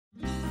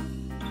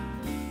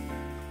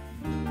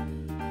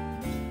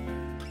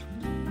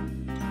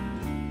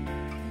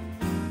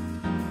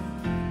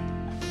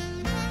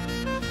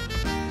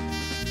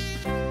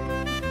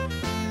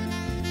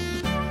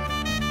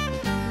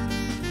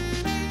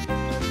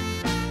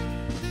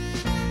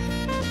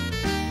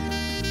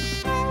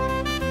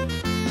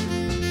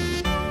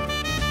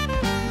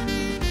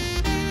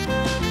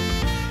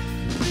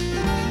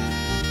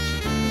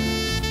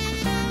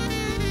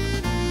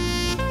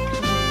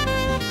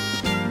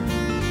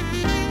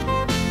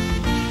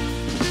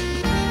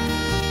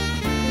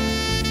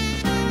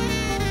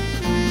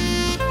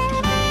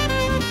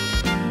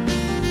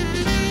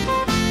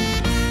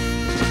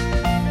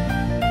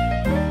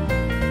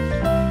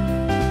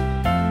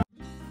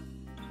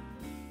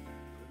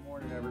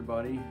Morning,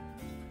 everybody.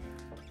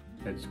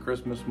 It's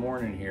Christmas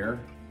morning here,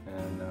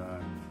 and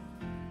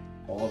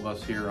all of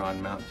us here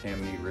on Mount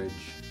Tammany Ridge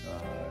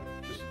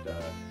just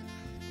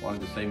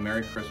wanted to say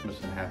Merry Christmas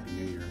and Happy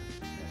New Year,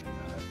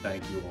 and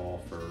thank you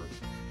all for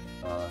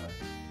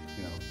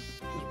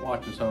just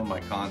watching some of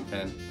my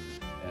content,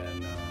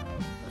 and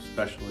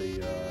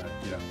especially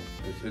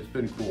it's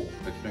been cool.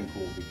 It's been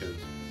cool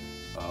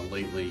because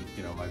lately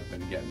I've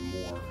been getting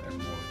more and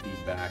more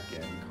feedback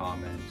and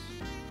comments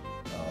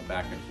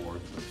back and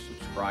forth with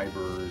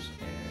subscribers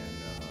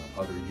and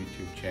other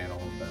YouTube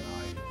channels that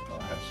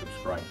I have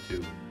subscribed to,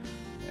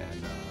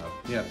 and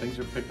yeah, things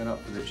are picking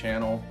up for the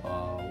channel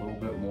a little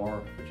bit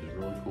more, which is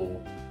really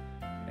cool.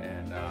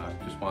 And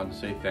just wanted to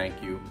say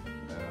thank you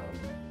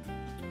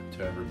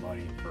to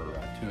everybody for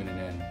tuning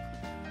in.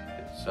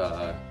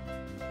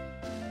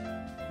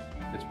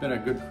 It's been a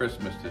good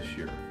Christmas this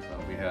year.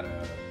 We had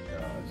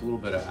it's a little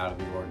bit out of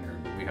the ordinary,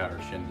 but we had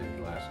our shindig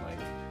last night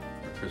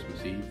for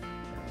Christmas Eve,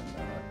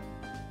 and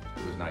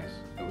it was nice.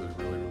 It was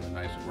really, really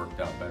nice. It worked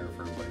out better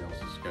for everybody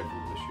else's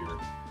schedule this year,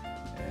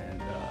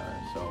 and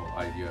so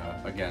I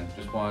again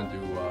just wanted to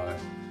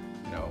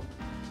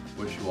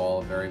wish you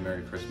all a very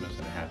Merry Christmas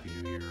and a Happy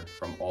New Year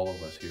from all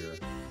of us here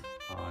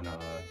on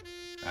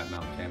at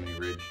Mount Tammany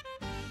Ridge,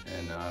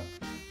 and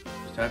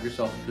just have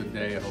yourself a good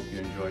day. I hope you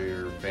enjoy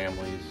your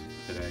families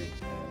today,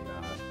 and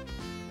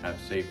have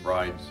safe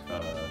rides,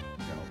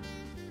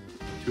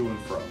 to and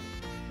fro. Right?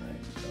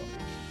 So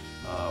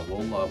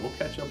we'll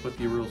catch up with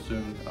you real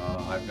soon.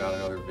 I've got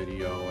another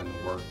video in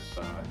the works.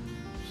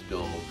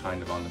 Still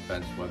kind of on the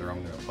fence whether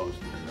I'm going to post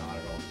it or not.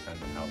 It all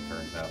depends on how it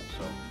turns out.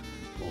 So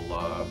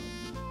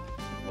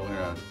we're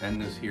going to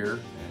end this here,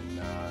 and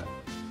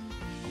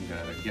I'm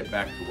going to get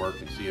back to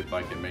work and see if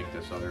I can make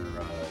this other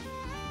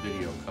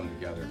video come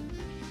together.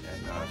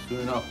 And soon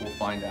enough we'll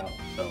find out.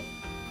 So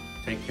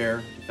take care,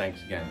 and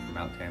thanks again from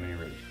Mount Tammany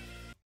Ridge.